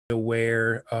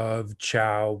aware of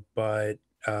CHOW, but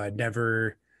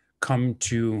never come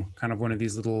to kind of one of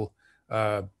these little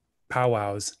uh,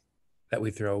 powwows that we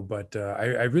throw. But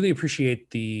I really appreciate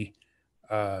the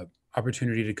uh,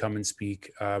 opportunity to come and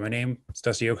speak. My name is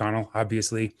Dusty O'Connell,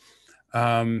 obviously.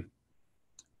 Um,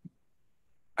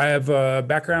 I have a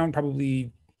background,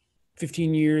 probably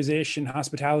 15 years ish in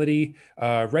hospitality.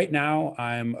 Right now,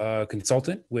 I'm a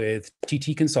consultant with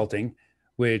TT Consulting,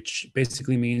 which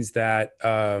basically means that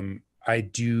I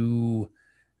do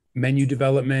menu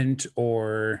development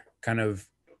or kind of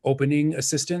opening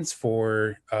assistance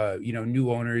for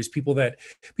new owners, people that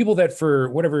for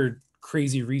whatever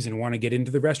crazy reason want to get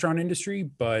into the restaurant industry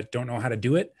but don't know how to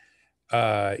do it.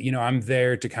 I'm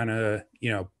there to kind of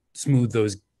smooth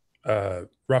those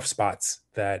rough spots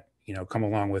that come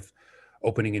along with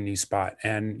opening a new spot.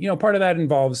 And part of that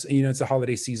involves it's the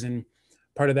holiday season.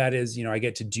 Part of that is I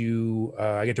get to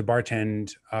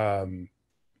bartend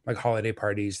like holiday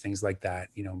parties, things like that.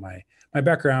 My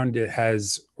background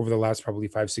has over the last probably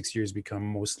 5-6 years become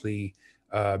mostly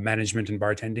management and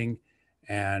bartending,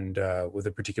 and with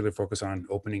a particular focus on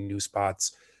opening new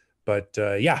spots. But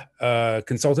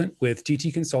consultant with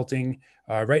TT Consulting.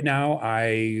 Right now,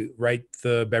 I write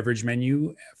the beverage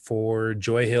menu for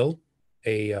Joy Hill,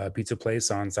 a pizza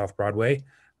place on South Broadway.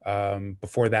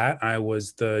 Before that, I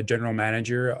was the general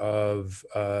manager of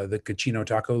the Cochino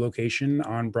Taco location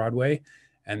on Broadway.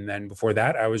 And then before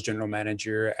that, I was general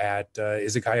manager at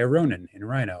Izakaya Ronin in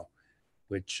Rhino,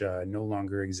 which no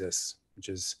longer exists, which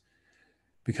is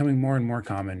becoming more and more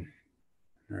common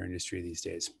in our industry these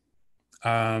days.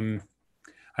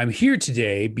 I'm here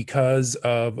today because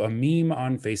of a meme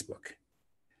on Facebook.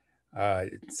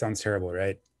 It sounds terrible,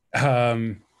 right?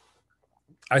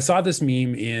 I saw this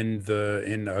meme in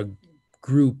a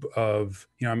group of,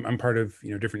 I'm part of,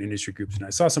 different industry groups, and I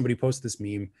saw somebody post this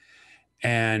meme,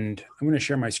 and I'm going to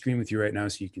share my screen with you right now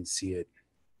so you can see it.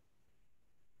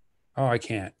 Oh, I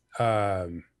can't.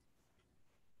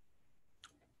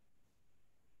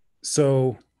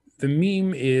 So the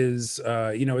meme is,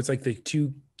 it's like the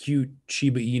two cute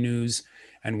Shiba Inus,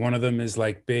 and one of them is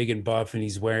like big and buff, and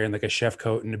he's wearing like a chef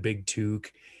coat and a big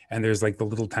toque. And there's like the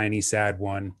little tiny sad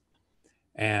one,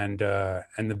 and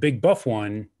the big buff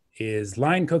one is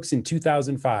line cooks in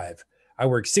 2005. I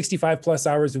work 65 plus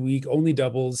hours a week, only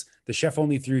doubles. The chef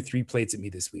only threw 3 plates at me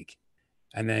this week.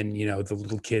 And then, the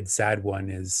little kid sad one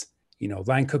is,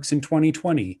 line cooks in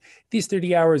 2020. These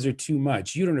 30 hours are too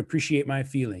much. You don't appreciate my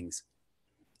feelings.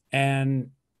 And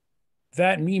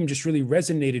that meme just really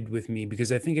resonated with me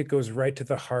because I think it goes right to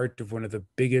the heart of one of the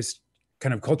biggest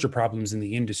kind of culture problems in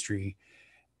the industry.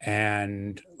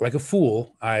 And like a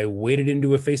fool, I waded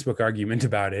into a Facebook argument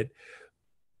about it.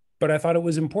 But I thought it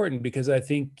was important because I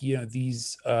think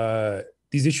these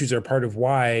issues are part of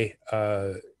why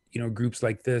groups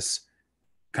like this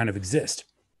kind of exist.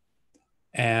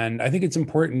 And I think it's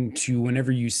important to,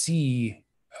 whenever you see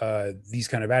these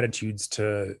kind of attitudes,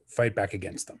 to fight back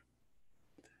against them.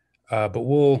 But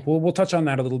we'll touch on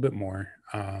that a little bit more.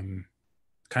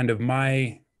 Kind of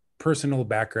my personal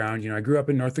background. I grew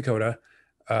up in North Dakota.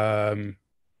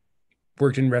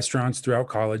 Worked in restaurants throughout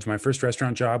college. My first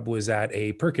restaurant job was at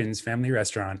a Perkins family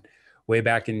restaurant way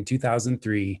back in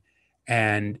 2003.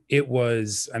 And it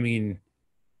was,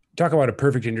 talk about a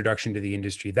perfect introduction to the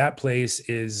industry. That place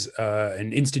is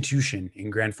an institution in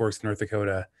Grand Forks, North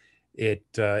Dakota. It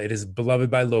is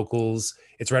beloved by locals.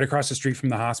 It's right across the street from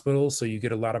the hospital, so you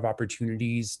get a lot of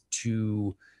opportunities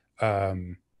to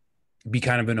be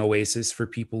kind of an oasis for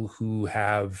people who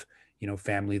have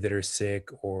family that are sick,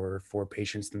 or for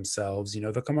patients themselves.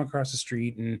 They'll come across the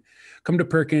street and come to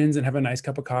Perkins and have a nice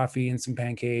cup of coffee and some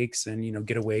pancakes, and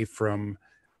get away from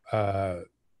the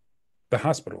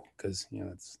hospital, because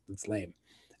it's lame.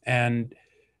 And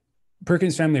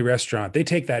Perkins Family Restaurant, they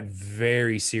take that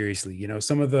very seriously.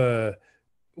 Some of the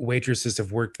waitresses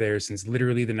have worked there since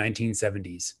literally the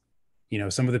 1970s.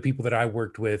 Some of the people that I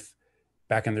worked with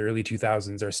back in the early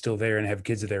 2000s are still there and have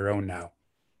kids of their own now.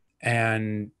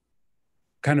 And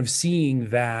kind of seeing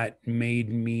that made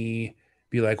me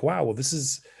be like, wow, well, this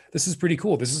is pretty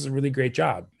cool. This is a really great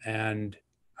job. And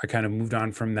I kind of moved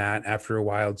on from that after a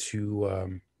while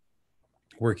to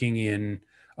working in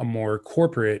a more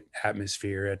corporate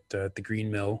atmosphere at the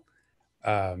Green Mill,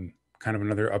 kind of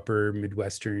another upper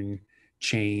Midwestern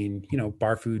chain,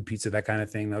 bar food, pizza, that kind of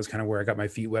thing. That was kind of where I got my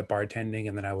feet wet bartending.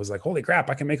 And then I was like, holy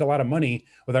crap, I can make a lot of money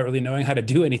without really knowing how to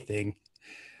do anything.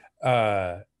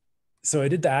 So I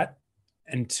did that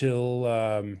until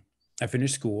I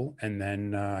finished school. And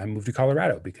then I moved to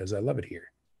Colorado because I love it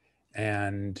here.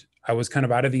 And I was kind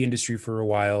of out of the industry for a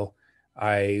while.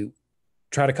 I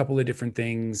tried a couple of different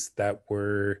things that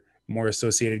were more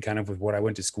associated kind of with what I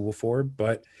went to school for,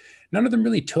 but none of them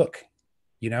really took.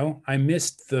 I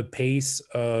missed the pace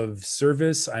of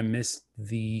service. I missed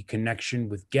the connection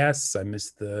with guests. I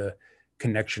missed the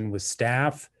connection with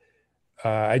staff.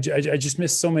 I just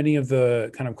missed so many of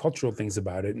the kind of cultural things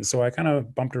about it. And so I kind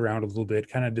of bumped around a little bit,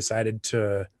 kind of decided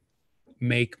to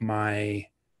make my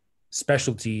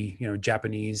specialty,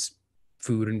 Japanese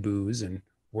food and booze, and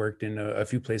worked in a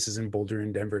few places in Boulder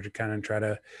and Denver to kind of try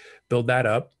to build that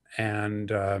up, and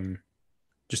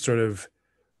just sort of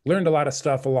learned a lot of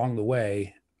stuff along the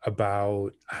way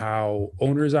about how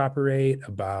owners operate,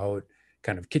 about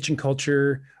kind of kitchen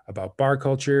culture, about bar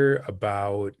culture,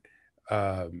 about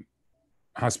um,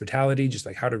 hospitality, just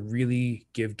like how to really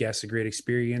give guests a great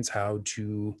experience, how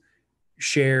to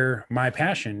share my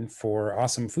passion for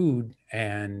awesome food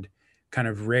and kind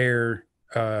of rare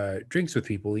drinks with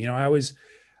people. I always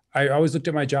looked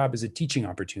at my job as a teaching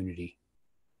opportunity,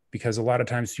 because a lot of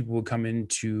times people would come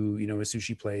into, a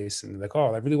sushi place and they're like,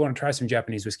 oh, I really want to try some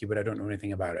Japanese whiskey, but I don't know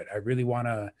anything about it. I really want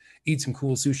to eat some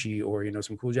cool sushi or,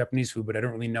 some cool Japanese food, but I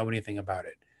don't really know anything about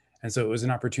it. And so it was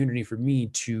an opportunity for me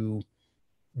to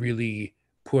really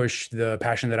push the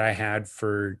passion that I had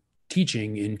for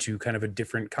teaching into kind of a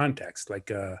different context,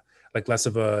 like less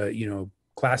of a,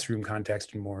 classroom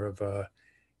context and more of a,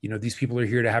 these people are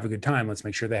here to have a good time. Let's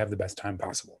make sure they have the best time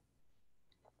possible.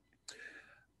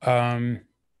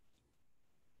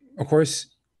 Of course,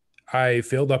 I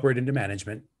failed upward into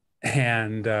management.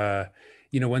 And,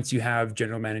 once you have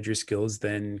general manager skills,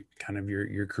 then kind of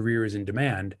your career is in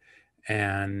demand.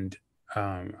 And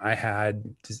I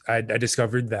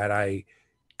discovered that I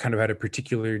kind of had a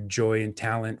particular joy and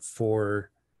talent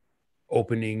for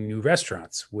opening new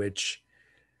restaurants, which,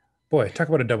 boy, talk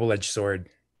about a double-edged sword.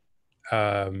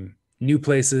 New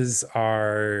places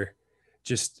are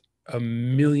just a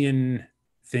million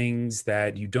things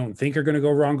that you don't think are going to go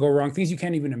wrong. Things you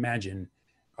can't even imagine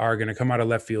are going to come out of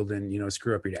left field and,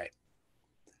 screw up your day.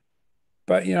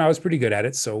 But, I was pretty good at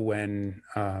it. So when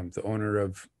the owner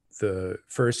of the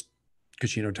first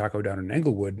Cochino Taco down in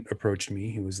Englewood approached me,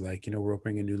 he was like, we're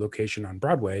opening a new location on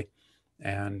Broadway,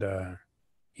 and,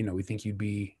 we think you'd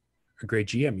be a great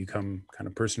GM. You come kind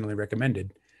of personally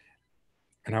recommended.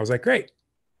 And I was like, great.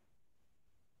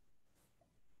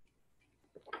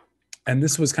 And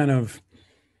this was kind of,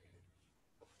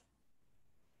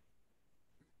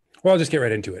 well, I'll just get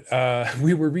right into it.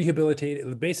 We were rehabilitating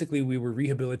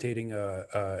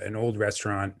an old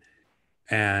restaurant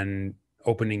and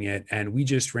opening it. And we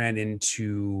just ran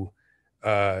into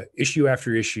issue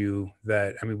after issue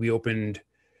we opened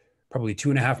probably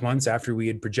 2.5 months after we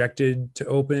had projected to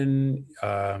open.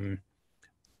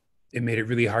 It made it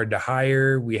really hard to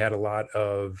hire. We had a lot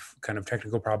of kind of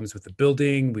technical problems with the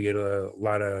building. We had a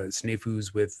lot of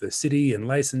snafus with the city and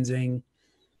licensing.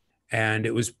 And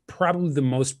it was probably the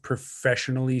most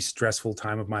professionally stressful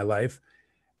time of my life.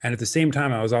 And at the same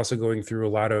time, I was also going through a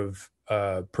lot of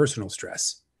personal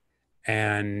stress.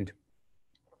 And,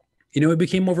 it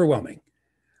became overwhelming.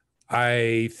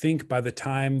 I think by the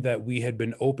time that we had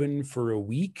been open for a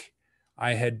week,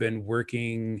 I had been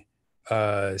working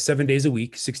 7 days a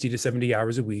week, 60 to 70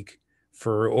 hours a week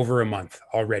for over a month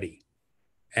already.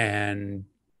 And,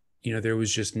 there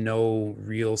was just no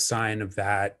real sign of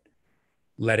that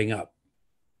letting up.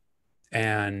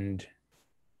 And,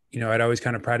 I'd always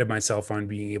kind of prided myself on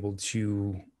being able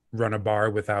to run a bar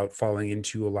without falling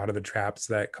into a lot of the traps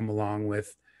that come along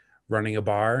with running a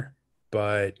bar.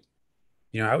 But,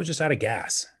 I was just out of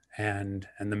gas, and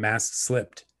the mask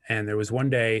slipped. And there was one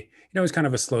day, it was kind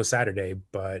of a slow Saturday,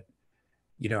 but,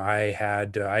 I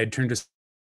had turned to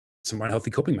some unhealthy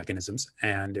coping mechanisms,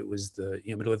 and it was the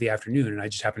middle of the afternoon, and I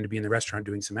just happened to be in the restaurant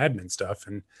doing some admin stuff,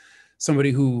 and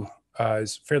somebody who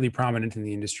is fairly prominent in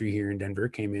the industry here in Denver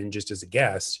came in just as a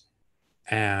guest,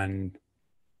 and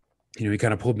he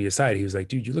kind of pulled me aside. He was like,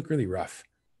 "Dude, you look really rough.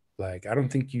 Like, I don't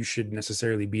think you should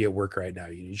necessarily be at work right now.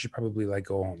 You should probably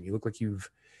go home. You look like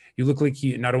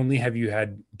you not only have you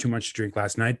had too much to drink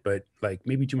last night, but like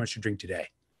maybe too much to drink today."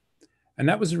 And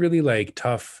that was a really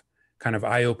tough, kind of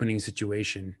eye-opening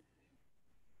situation,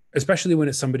 especially when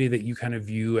it's somebody that you kind of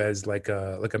view as like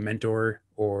a mentor,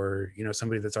 or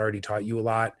somebody that's already taught you a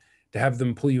lot. To have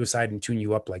them pull you aside and tune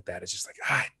you up like that, it's just like,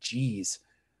 geez,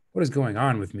 what is going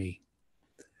on with me?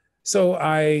 So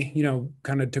I,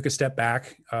 kind of took a step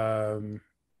back,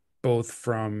 both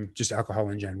from just alcohol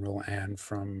in general and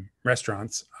from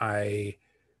restaurants. We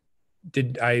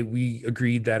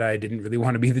agreed that I didn't really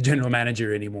want to be the general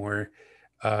manager anymore,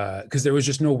 because there was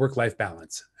just no work-life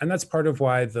balance. And that's part of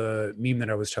why the meme that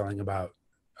I was telling about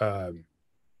kind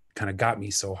of got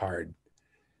me so hard.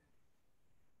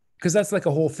 Because that's like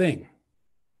a whole thing,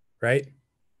 right?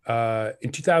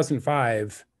 In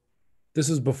 2005, this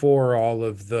was before all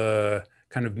of the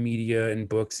kind of media and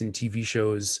books and TV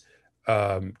shows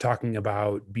talking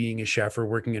about being a chef or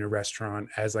working in a restaurant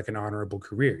as like an honorable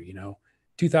career.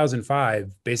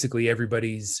 2005, basically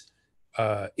everybody's,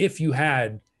 if you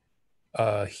had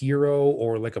a hero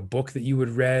or like a book that you had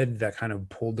read that kind of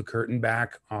pulled the curtain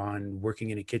back on working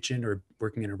in a kitchen or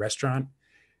working in a restaurant,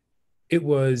 it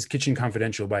was Kitchen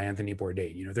Confidential by Anthony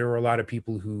Bourdain. There were a lot of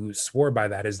people who swore by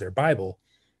that as their Bible.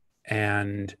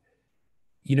 And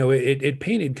it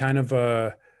painted kind of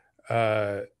a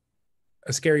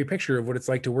a scary picture of what it's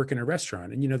like to work in a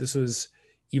restaurant. And this was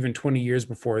even 20 years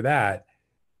before that.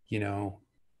 you know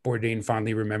Bourdain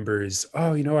fondly remembers,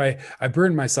 oh, I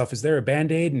burned myself, is there a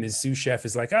band-aid? And his sous chef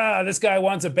is like, this guy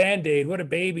wants a band-aid, what a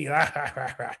baby.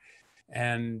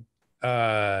 And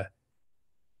that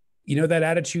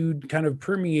attitude kind of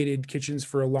permeated kitchens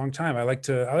for a long time. I like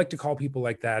to call people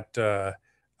like that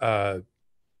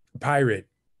pirate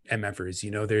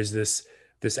MFers. There's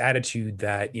this attitude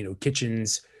that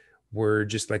kitchens were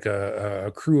just like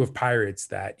a crew of pirates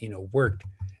that worked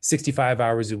 65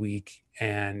 hours a week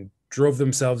and drove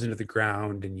themselves into the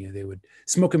ground, and they would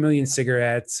smoke a million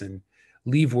cigarettes and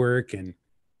leave work and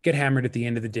get hammered at the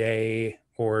end of the day,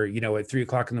 or at 3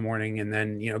 o'clock in the morning, and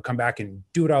then come back and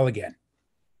do it all again.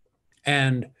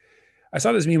 And I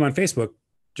saw this meme on Facebook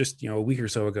just a week or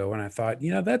so ago, and I thought,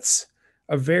 that's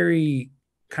a very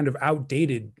kind of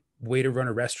outdated way to run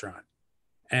a restaurant.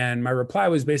 And my reply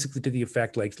was basically to the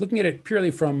effect, like, looking at it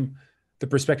purely from the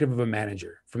perspective of a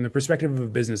manager, from the perspective of a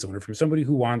business owner, from somebody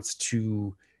who wants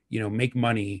to make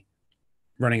money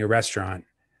running a restaurant,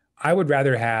 I would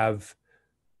rather have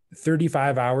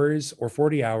 35 hours or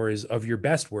 40 hours of your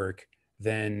best work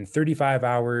than 35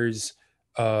 hours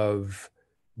of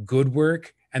good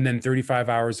work and then 35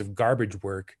 hours of garbage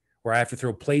work where I have to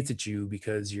throw plates at you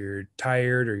because you're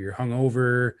tired or you're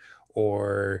hungover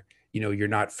or you're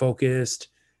not focused.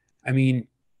 I mean,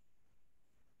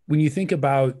 when you think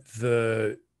about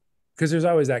because there's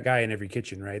always that guy in every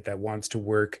kitchen, right, that wants to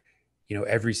work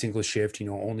every single shift,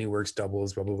 only works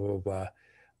doubles, blah blah blah blah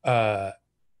blah.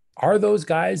 Are those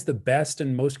guys the best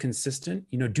and most consistent?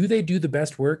 Do they do the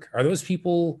best work? Are those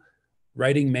people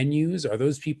writing menus? Are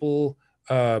those people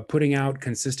putting out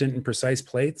consistent and precise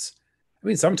plates? I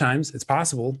mean, sometimes it's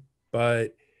possible,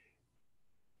 but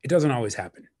it doesn't always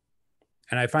happen.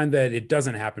 And I find that it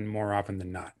doesn't happen more often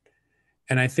than not.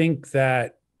 And I think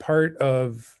that part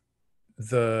of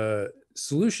the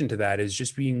solution to that is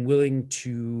just being willing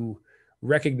to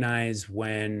recognize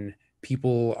when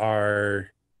people are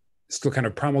still kind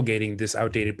of promulgating this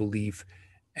outdated belief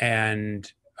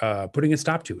and putting a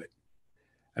stop to it.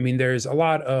 I mean, there's a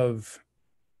lot of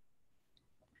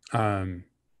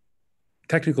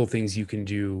technical things you can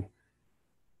do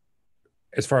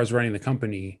as far as running the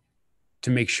company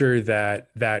to make sure that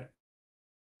that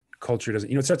culture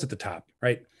doesn't, it starts at the top,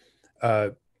 right?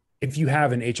 If you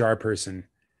have an HR person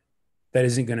that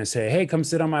isn't going to say, hey, come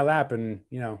sit on my lap and,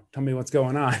 tell me what's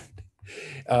going on.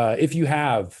 If you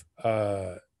have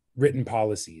written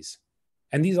policies,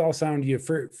 and these all sound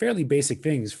for fairly basic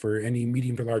things for any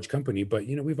medium to large company, but,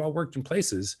 we've all worked in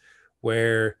places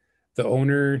where the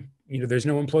owner, there's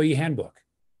no employee handbook,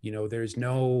 there's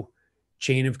no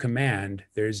chain of command,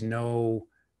 there's no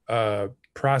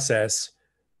process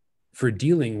for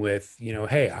dealing with,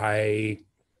 hey,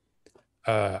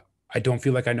 I don't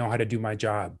feel like I know how to do my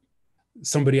job.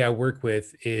 Somebody I work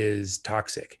with is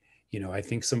toxic. I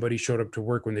think somebody showed up to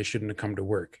work when they shouldn't have come to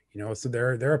work. So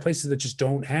there are places that just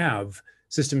don't have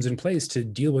systems in place to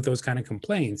deal with those kind of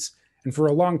complaints. And for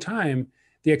a long time,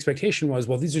 the expectation was,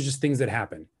 well, these are just things that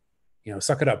happen.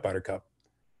 Suck it up, Buttercup.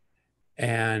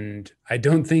 And I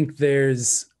don't think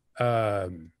there's,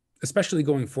 especially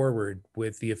going forward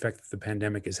with the effect that the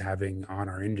pandemic is having on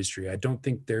our industry, I don't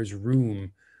think there's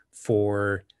room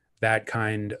for that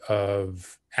kind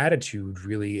of attitude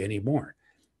really anymore.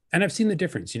 And I've seen the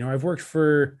difference. I've worked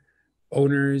for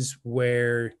owners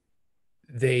where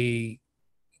they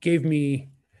gave me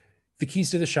the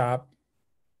keys to the shop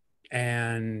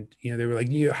and, they were like,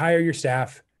 you hire your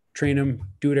staff, train them,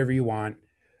 do whatever you want.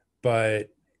 But,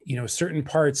 certain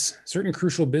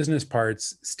crucial business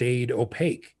parts stayed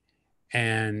opaque.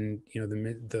 And,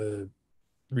 the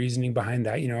reasoning behind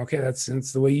that, okay,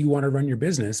 that's the way you want to run your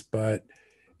business, but,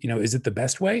 is it the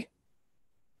best way?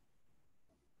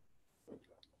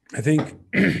 I think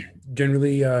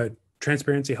generally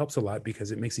transparency helps a lot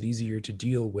because it makes it easier to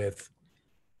deal with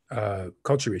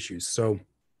culture issues. So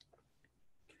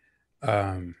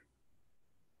we're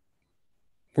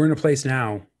in a place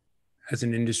now as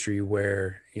an industry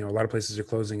where, a lot of places are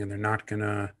closing and they're not going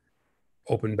to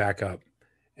open back up.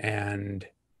 And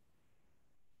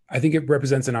I think it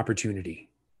represents an opportunity.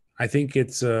 I think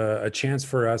it's a chance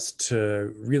for us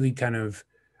to really kind of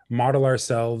model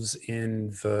ourselves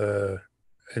in the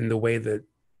way that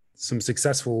some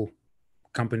successful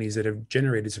companies that have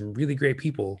generated some really great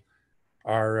people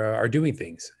are doing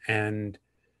things. And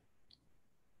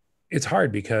it's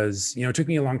hard because it took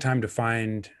me a long time to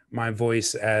find my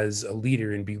voice as a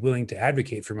leader and be willing to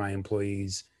advocate for my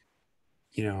employees.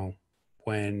 You know,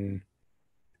 when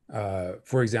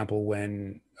for example,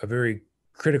 when a very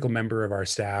critical member of our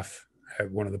staff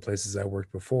at one of the places I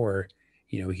worked before,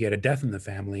 he had a death in the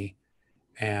family,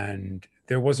 and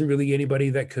there wasn't really anybody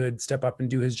that could step up and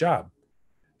do his job.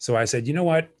 So I said, you know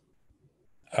what?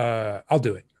 I'll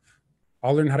do it.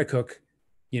 I'll learn how to cook.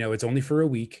 It's only for a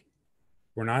week.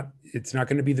 It's not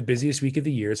going to be the busiest week of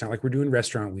the year. It's not like we're doing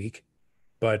restaurant week,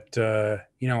 but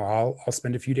I'll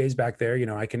spend a few days back there.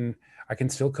 I can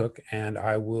still cook, and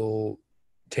I will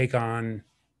take on,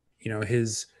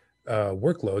 his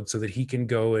workload so that he can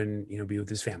go and, be with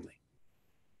his family.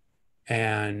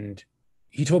 And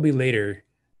he told me later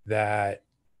that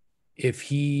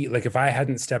if I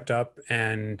hadn't stepped up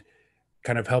and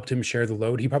kind of helped him share the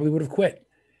load, he probably would have quit.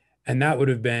 And that would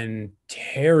have been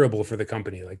terrible for the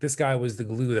company. Like, this guy was the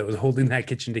glue that was holding that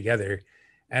kitchen together.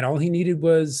 And all he needed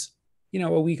was,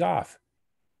 a week off.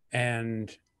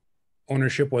 And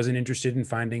ownership wasn't interested in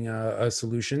finding a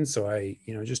solution. So I,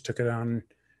 just took it on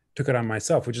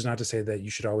myself, which is not to say that you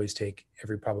should always take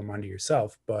every problem onto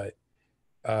yourself. But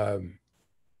um,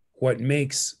 what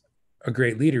makes a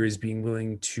great leader is being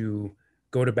willing to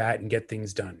go to bat and get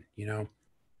things done.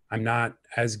 I'm not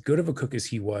as good of a cook as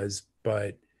he was,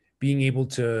 but being able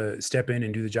to step in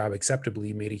and do the job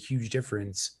acceptably made a huge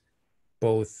difference,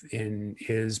 both in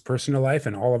his personal life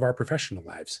and all of our professional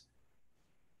lives.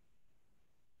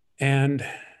 And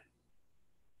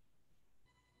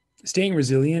staying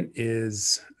resilient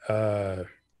is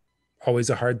always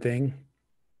a hard thing.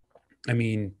 I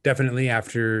mean, definitely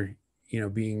after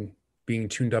being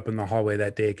tuned up in the hallway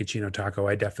that day at Cochino Taco,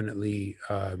 I definitely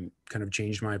kind of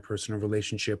changed my personal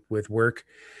relationship with work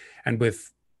and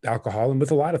with alcohol and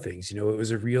with a lot of things. It was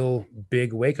a real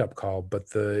big wake up call. But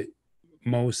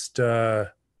most uh,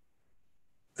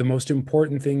 the most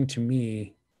important thing to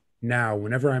me now,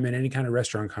 whenever I'm in any kind of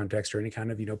restaurant context or any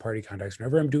kind of party context,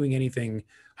 whenever I'm doing anything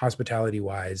hospitality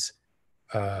wise,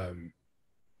 um,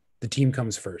 the team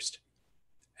comes first,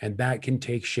 and that can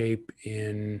take shape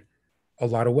in a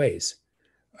lot of ways.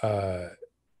 Uh,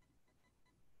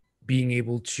 Being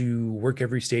able to work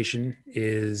every station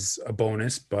is a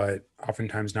bonus, but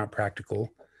oftentimes not practical.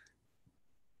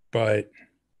 But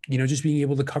just being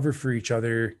able to cover for each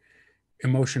other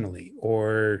emotionally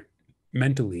or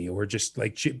mentally, or just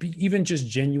like even just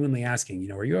genuinely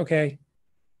asking, are you okay?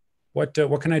 What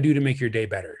can I do to make your day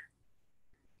better?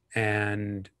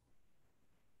 And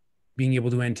being able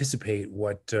to anticipate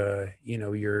what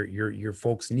your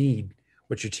folks need,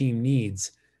 what your team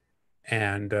needs,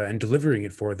 and delivering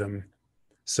it for them,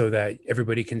 so that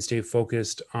everybody can stay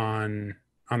focused on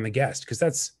the guest, because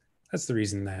that's the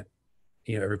reason that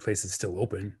every place is still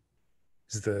open,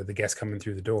 is the guest coming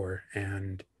through the door.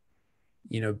 And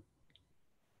you know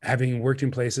having worked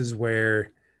in places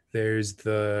where there's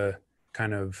the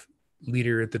kind of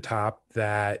leader at the top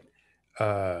that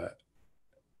uh,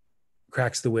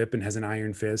 cracks the whip and has an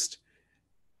iron fist,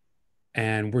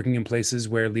 and working in places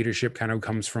where leadership kind of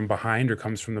comes from behind or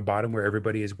comes from the bottom, where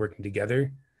everybody is working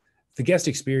together, the guest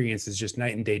experience is just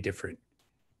night and day different.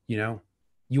 You know,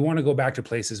 you want to go back to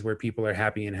places where people are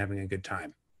happy and having a good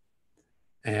time.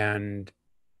 And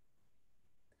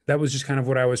that was just kind of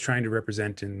what I was trying to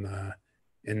represent in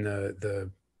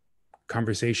the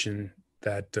conversation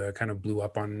that kind of blew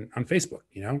up on Facebook.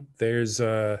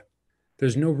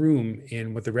 There's no room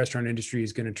in what the restaurant industry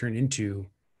is going to turn into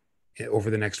over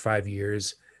the next 5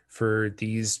 years for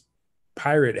these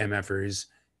pirate MFers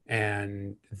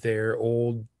and their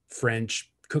old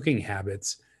French cooking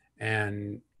habits,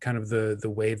 and kind of the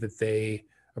way that they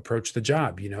approach the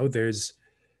job.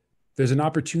 There's an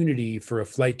opportunity for a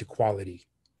flight to quality.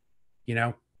 You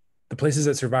know, the places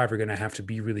that survive are going to have to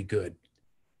be really good.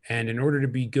 And in order to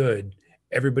be good,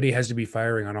 everybody has to be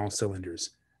firing on all cylinders.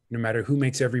 No matter who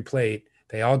makes every plate,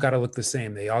 they all got to look the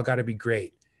same. They all got to be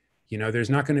great. There's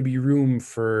not going to be room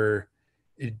for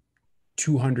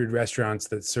 200 restaurants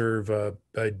that serve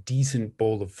a decent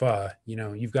bowl of pho.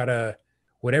 You've got to,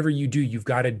 whatever you do, you've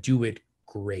got to do it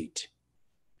great.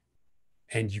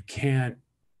 And you can't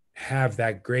have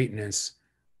that greatness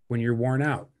when you're worn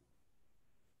out.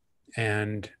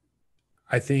 And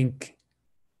I think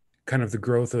kind of the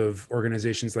growth of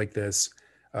organizations like this,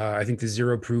 I think the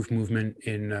zero proof movement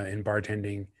in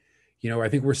bartending, I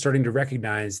think we're starting to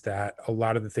recognize that a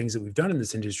lot of the things that we've done in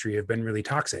this industry have been really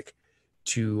toxic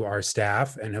to our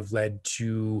staff and have led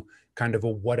to kind of a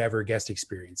whatever guest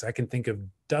experience. I can think of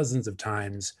dozens of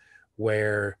times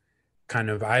where kind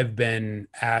of I've been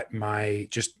at my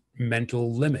just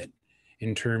mental limit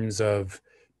in terms of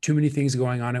too many things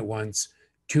going on at once,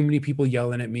 too many people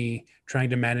yelling at me, trying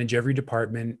to manage every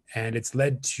department. And it's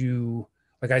led to,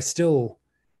 like, I still,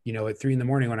 at 3 a.m.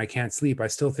 when I can't sleep, I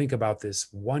still think about this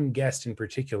one guest in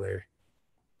particular.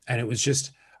 And it was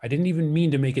just, I didn't even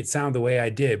mean to make it sound the way I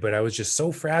did, but I was just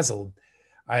so frazzled.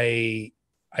 I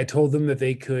I told them that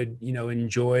they could,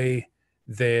 enjoy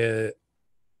the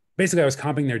basically I was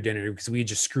comping their dinner because we had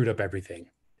just screwed up everything.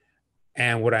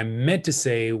 And what I meant to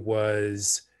say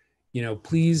was,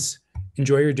 please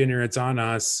enjoy your dinner. It's on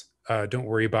us. Don't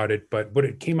worry about it. But what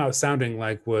it came out sounding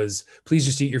like was, please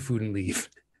just eat your food and leave.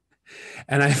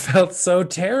 And I felt so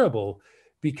terrible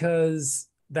because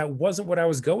that wasn't what I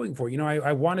was going for.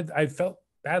 I felt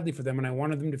badly for them and I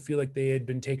wanted them to feel like they had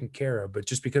been taken care of. But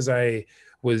just because I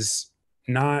was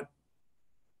not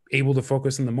able to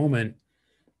focus in the moment,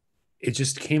 it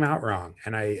just came out wrong.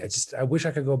 And I wish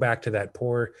I could go back to that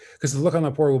poor, because the look on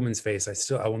the poor woman's face,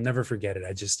 I will never forget it.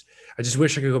 I just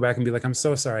wish I could go back and be like, I'm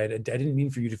so sorry. I didn't mean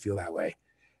for you to feel that way.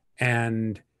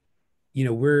 And,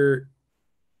 we're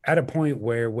at a point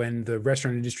where when the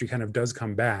restaurant industry kind of does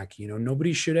come back,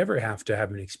 nobody should ever have to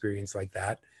have an experience like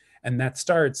that. And that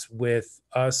starts with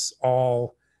us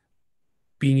all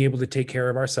being able to take care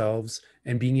of ourselves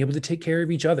and being able to take care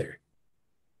of each other,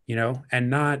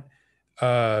 and not,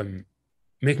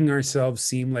 making ourselves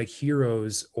seem like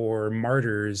heroes or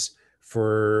martyrs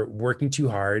for working too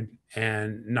hard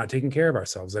and not taking care of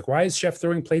ourselves. Like, why is chef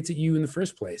throwing plates at you in the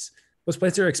first place? Those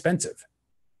plates are expensive.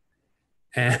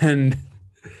 And,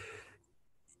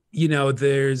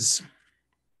 there's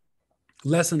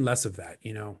less and less of that.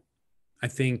 I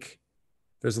think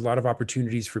there's a lot of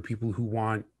opportunities for people who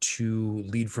want to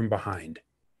lead from behind.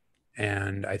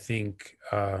 And I think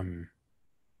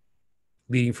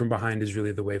leading from behind is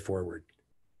really the way forward.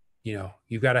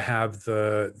 You've got to have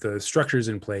the structures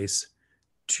in place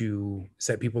to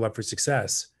set people up for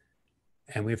success.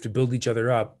 And we have to build each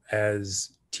other up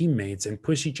as teammates and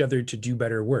push each other to do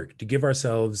better work, to give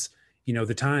ourselves,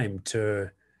 the time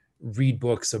to read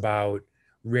books about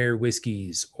rare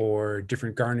whiskeys or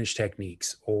different garnish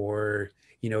techniques, or,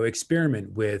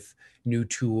 experiment with new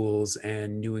tools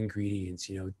and new ingredients,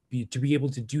 to be able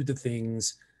to do the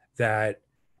things that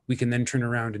we can then turn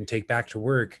around and take back to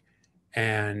work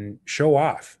and show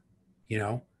off.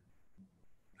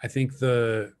 I think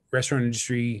the restaurant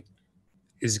industry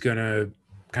is going to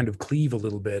kind of cleave a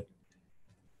little bit.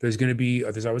 There's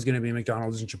always going to be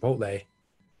McDonald's and Chipotle.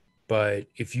 But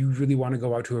if you really want to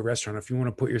go out to a restaurant, if you want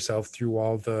to put yourself through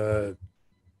all the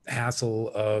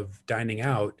hassle of dining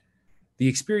out, the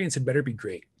experience had better be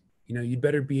great. You'd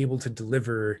better be able to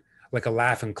deliver like a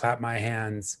laugh and clap my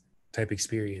hands type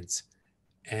experience.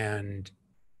 And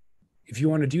if you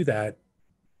want to do that,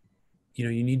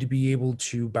 you need to be able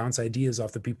to bounce ideas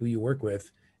off the people you work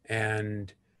with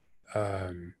and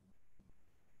kind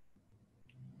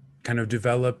of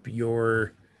develop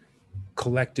your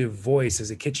collective voice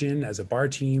as a kitchen, as a bar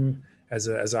team, as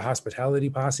a hospitality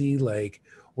posse, like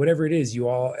whatever it is,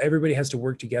 everybody has to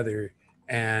work together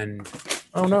and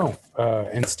and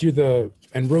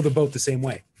row the boat the same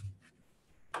way.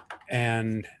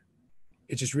 And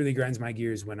it just really grinds my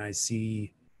gears when I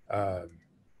see,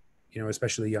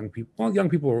 especially young people. Well, young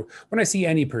people, when I see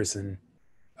any person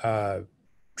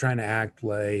trying to act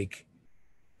like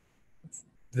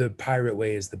the pirate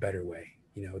way is the better way,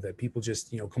 that people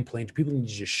just, complain to people and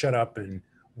you just shut up and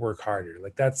work harder.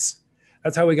 Like that's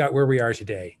how we got where we are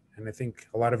today. And I think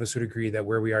a lot of us would agree that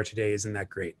where we are today isn't that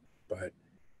great. But,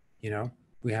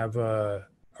 we have a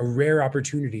rare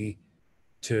opportunity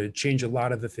to change a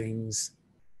lot of the things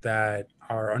that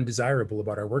are undesirable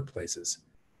about our workplaces.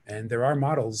 And there are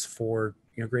models for,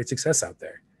 great success out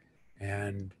there.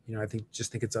 And, I think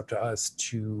it's up to us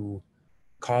to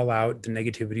call out the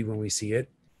negativity when we see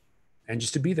it and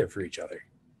just to be there for each other.